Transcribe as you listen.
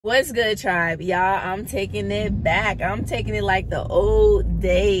What's good, tribe? Y'all, I'm taking it back. I'm taking it like the old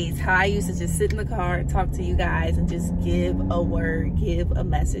days. How I used to just sit in the car and talk to you guys and just give a word, give a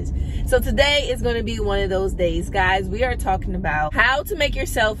message. So today is going to be one of those days, guys. We are talking about how to make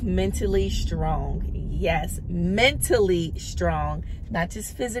yourself mentally strong. Yes, mentally strong. Not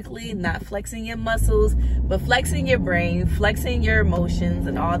just physically, not flexing your muscles, but flexing your brain, flexing your emotions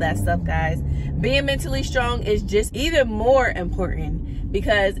and all that stuff, guys. Being mentally strong is just even more important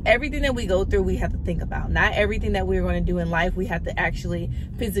because everything that we go through, we have to think about. Not everything that we're going to do in life, we have to actually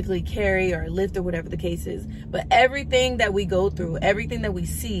physically carry or lift or whatever the case is. But everything that we go through, everything that we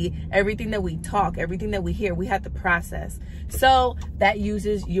see, everything that we talk, everything that we hear, we have to process. So that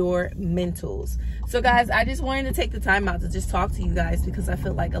uses your mentals. So guys, I just wanted to take the time out to just talk to you guys because I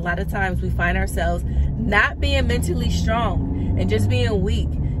feel like a lot of times we find ourselves not being mentally strong and just being weak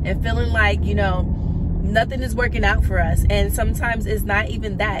and feeling like, you know, nothing is working out for us. And sometimes it's not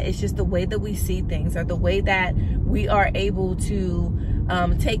even that. It's just the way that we see things or the way that we are able to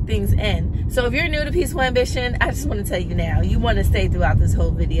take things in. So if you're new to Peaceful Ambition, I just want to tell you now, you want to stay throughout this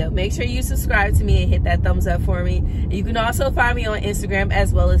whole video. Make sure you subscribe to me and hit that thumbs up for me. You can also find me on Instagram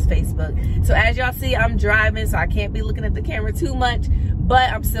as well as Facebook. So as y'all see, I'm driving, so I can't be looking at the camera too much, but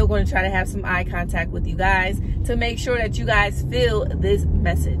I'm still going to try to have some eye contact with you guys to make sure that you guys feel this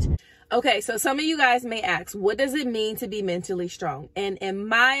message. Okay, so some of you guys may ask, what does it mean to be mentally strong? And in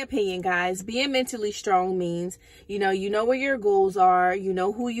my opinion, guys, being mentally strong means, you know where your goals are, you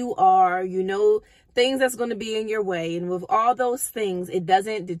know who you are, you know things that's going to be in your way. And with all those things, it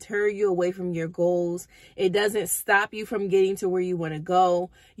doesn't deter you away from your goals. It doesn't stop you from getting to where you want to go.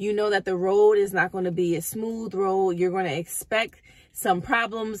 You know that the road is not going to be a smooth road. You're going to expect some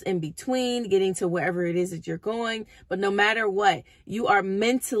problems in between getting to wherever it is that you're going. But no matter what, you are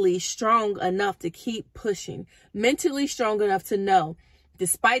mentally strong enough to keep pushing, mentally strong enough to know,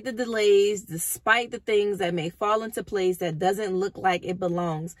 despite the delays, despite the things that may fall into place that doesn't look like it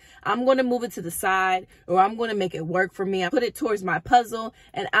belongs, I'm going to move it to the side, or I'm going to make it work for me. I put it towards my puzzle,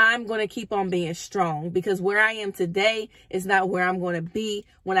 and I'm going to keep on being strong, because where I am today is not where I'm going to be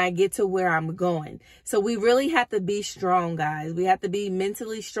when I get to where I'm going. So we really have to be strong, guys. We have to be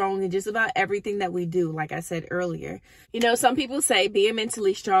mentally strong in just about everything that we do, like I said earlier. You know, some people say being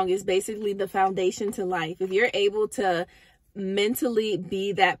mentally strong is basically the foundation to life. If you're able to mentally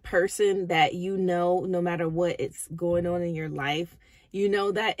be that person that no matter what is going on in your life,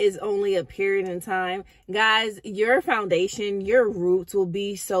 that is only a period in time, guys, your foundation, your roots will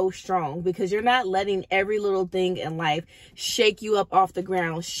be so strong because you're not letting every little thing in life shake you up off the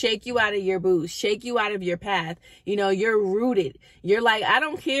ground, shake you out of your boots, shake you out of your path. You're rooted. You're like, I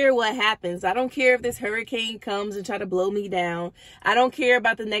don't care what happens. I don't care if this hurricane comes and try to blow me down. I don't care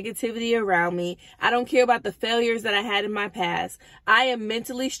about the negativity around me. I don't care about the failures that I had in my past. I am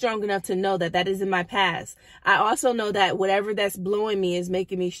mentally strong enough to know that that is in my past. I also know that whatever that's blowing me is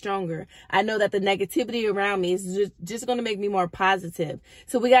making me stronger. I know that the negativity around me is just going to make me more positive.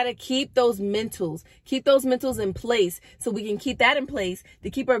 So we got to keep those mentals in place so we can keep that in place, to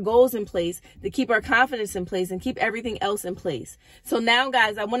keep our goals in place, to keep our confidence in place, and keep everything else in place. So now,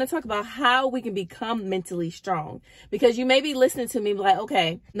 guys, I want to talk about how we can become mentally strong, because you may be listening to me like,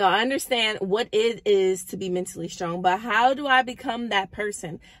 okay, no, I understand what it is to be mentally strong, but how do I become that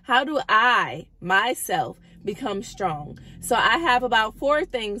person? How do I, myself, become strong? So I have about 4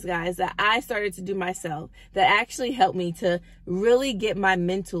 things, guys, that I started to do myself that actually helped me to really get my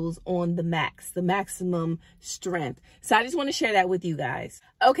mentals on the max, the maximum strength. So I just want to share that with you guys.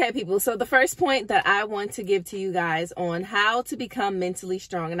 Okay, people, so the first point that I want to give to you guys on how to become mentally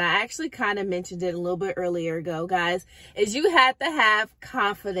strong, and I actually kind of mentioned it a little bit earlier ago, guys, is you have to have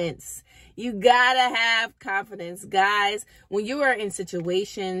confidence. You gotta have confidence, guys. When you are in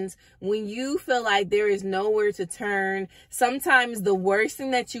situations, when you feel like there is nowhere to turn, sometimes the worst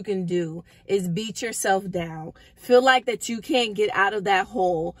thing that you can do is beat yourself down. Feel like that you can't get out of that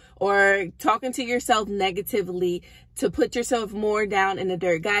hole, or talking to yourself negatively to put yourself more down in the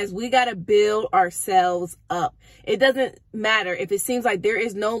dirt. Guys, we gotta build ourselves up. It doesn't matter if it seems like there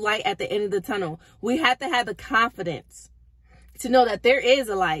is no light at the end of the tunnel. We have to have the confidence to know that there is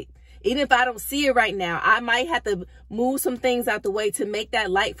a light. Even if I don't see it right now, I might have to move some things out the way to make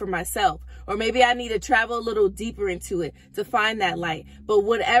that light for myself. Or maybe I need to travel a little deeper into it to find that light. But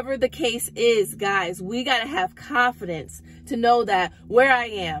whatever the case is, guys, we got to have confidence to know that where I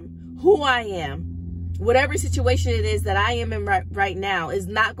am, who I am, whatever situation it is that I am in right now is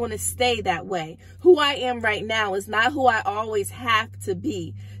not going to stay that way. Who I am right now is not who I always have to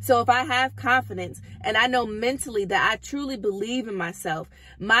be. So if I have confidence and I know mentally that I truly believe in myself,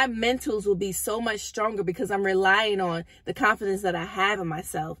 my mentals will be so much stronger because I'm relying on the confidence that I have in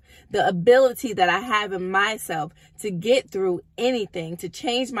myself, the ability that I have in myself to get through anything, to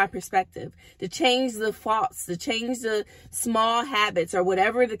change my perspective, to change the thoughts, to change the small habits or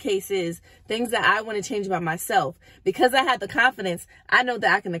whatever the case is, things that I want to change about myself. Because I have the confidence, I know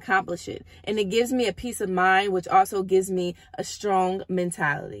that I can accomplish it. And it gives me a peace of mind, which also gives me a strong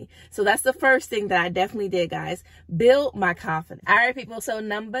mentality. So that's the first thing that I definitely did, guys. Build my confidence. All right, people. So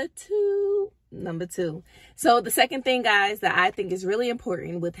number two. So the second thing, guys, that I think is really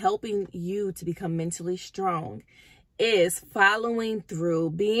important with helping you to become mentally strong is following through,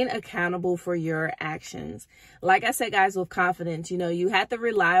 being accountable for your actions. Like I said, guys, with confidence, you have to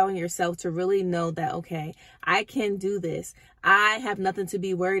rely on yourself to really know that, okay, I can do this. I have nothing to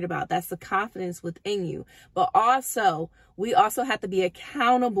be worried about. That's the confidence within you. But also, we also have to be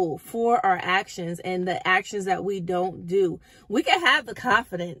accountable for our actions and the actions that we don't do. We can have the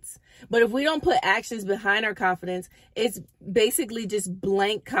confidence, but if we don't put actions behind our confidence, it's basically just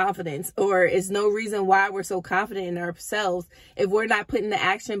blank confidence, or it's no reason why we're so confident in ourselves if we're not putting the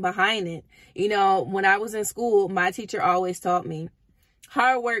action behind it. When I was in school, my teacher always taught me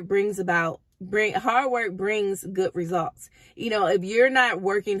hard work brings good results. If you're not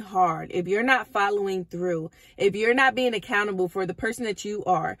working hard, if you're not following through, if you're not being accountable for the person that you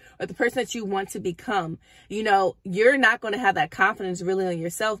are or the person that you want to become, you're not going to have that confidence really on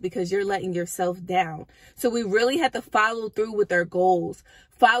yourself because you're letting yourself down. So we really have to follow through with our goals,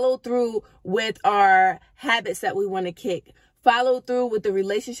 follow through with our habits that we want to kick, follow through with the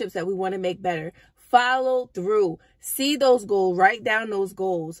relationships that we want to make better. Follow through, see those goals, write down those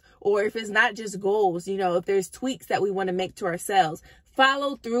goals. Or if it's not just goals, if there's tweaks that we want to make to ourselves,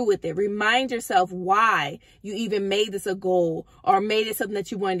 follow through with it. Remind yourself why you even made this a goal or made it something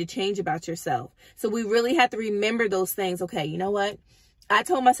that you wanted to change about yourself. So we really have to remember those things. Okay, you know what? I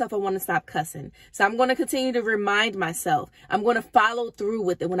told myself I want to stop cussing. So I'm going to continue to remind myself. I'm going to follow through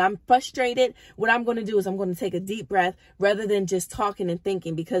with it. When I'm frustrated, what I'm going to do is I'm going to take a deep breath rather than just talking and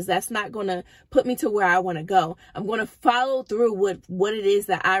thinking, because that's not going to put me to where I want to go. I'm going to follow through with what it is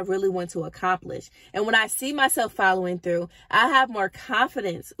that I really want to accomplish. And when I see myself following through, I have more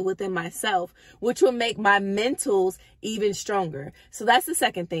confidence within myself, which will make my mentals even stronger. So that's the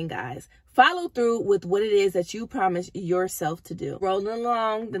second thing, guys. Follow through with what it is that you promise yourself to do. Rolling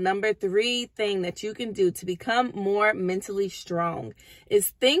along, the number 3 thing that you can do to become more mentally strong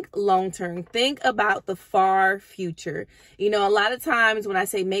is think long-term. Think about the far future. A lot of times when I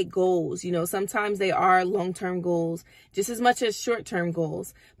say make goals, sometimes they are long-term goals just as much as short-term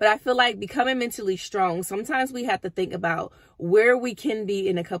goals. But I feel like becoming mentally strong, sometimes we have to think about where we can be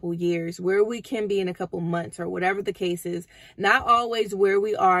in a couple years, where we can be in a couple months, or whatever the case is. Not always where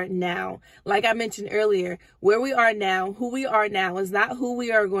we are now. Like I mentioned earlier, where we are now, who we are now is not who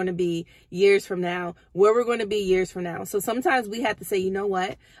we are going to be years from now, where we're going to be years from now. So sometimes we have to say, you know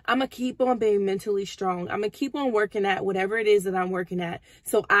what? I'm going to keep on being mentally strong. I'm going to keep on working at whatever it is that I'm working at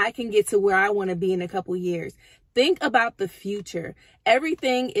so I can get to where I want to be in a couple years. Think about the future.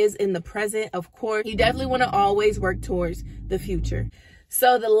 Everything is in the present, of course. You definitely want to always work towards the future.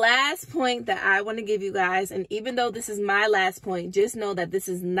 So the last point that I want to give you guys, and even though this is my last point, just know that this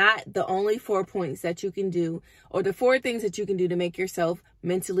is not the only 4 points that you can do, or the 4 things that you can do to make yourself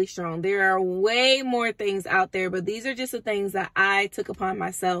mentally strong. There are way more things out there, but these are just the things that I took upon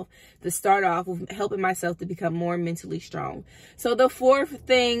myself to start off with, helping myself to become more mentally strong. So the 4th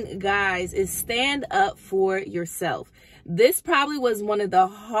thing, guys, is stand up for yourself. This probably was one of the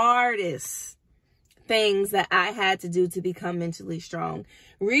hardest things that I had to do to become mentally strong.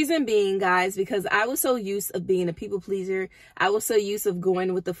 Reason being, guys, because I was so used of being a people pleaser. I was so used of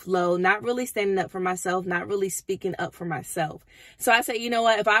going with the flow, not really standing up for myself, not really speaking up for myself. So I said, you know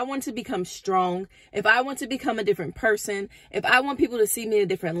what? If I want to become strong, if I want to become a different person, if I want people to see me in a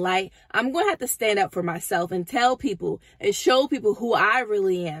different light, I'm going to have to stand up for myself and tell people and show people who I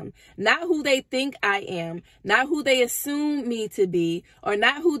really am. Not who they think I am, not who they assume me to be, or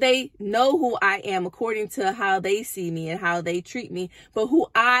not who they know who I am according to how they see me and how they treat me, but who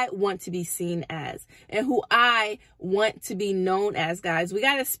I want to be seen as and who I want to be known as, guys. We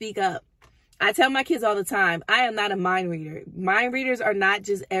got to speak up. I tell my kids all the time, I am not a mind reader. Mind readers are not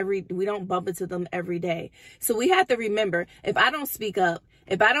just we don't bump into them every day. So we have to remember, if I don't speak up,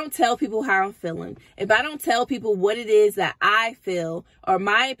 if I don't tell people how I'm feeling, if I don't tell people what it is that I feel or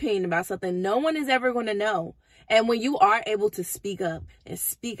my opinion about something, no one is ever going to know. And when you are able to speak up and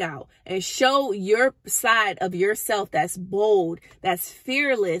speak out and show your side of yourself that's bold, that's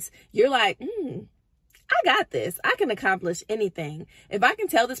fearless, you're like, I got this. I can accomplish anything. If I can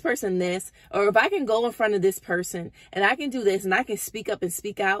tell this person this, or if I can go in front of this person and I can do this and I can speak up and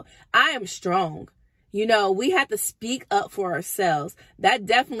speak out, I am strong. You know, we have to speak up for ourselves. That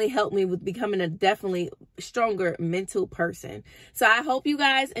definitely helped me with becoming a definitely stronger mental person. So I hope you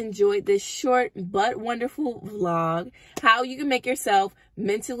guys enjoyed this short but wonderful vlog, how you can make yourself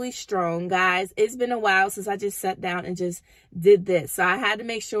mentally strong. Guys, it's been a while since I just sat down and just did this. So I had to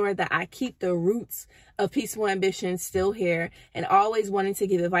make sure that I keep the roots of Peaceful Ambition still here, and always wanting to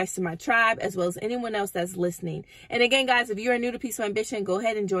give advice to my tribe as well as anyone else that's listening. And again, guys, if you are new to Peaceful Ambition, go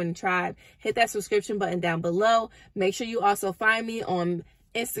ahead and join the tribe. Hit that subscription button down below. Make sure you also find me on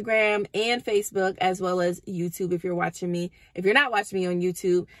Instagram and Facebook, as well as YouTube if you're watching me. If you're not watching me on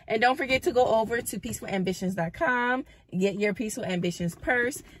YouTube, and don't forget to go over to peacefulambitions.com, get your Peaceful Ambitions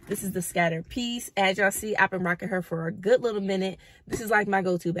purse. This is the scattered piece. As y'all see, I've been rocking her for a good little minute. This is like my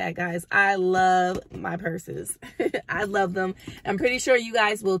go-to bag, guys. I love my purses. I love them. I'm pretty sure you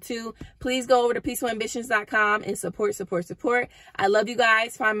guys will too. Please go over to peacefulambitions.com and support. I love you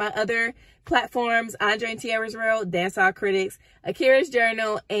guys. Find my other platforms: Andre&Tiera World, Dancehall Critics, Akira's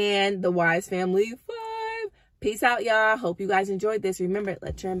Journal, and the Wise Family 5. Peace out, y'all. Hope you guys enjoyed this. Remember,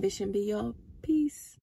 let your ambition be your peace.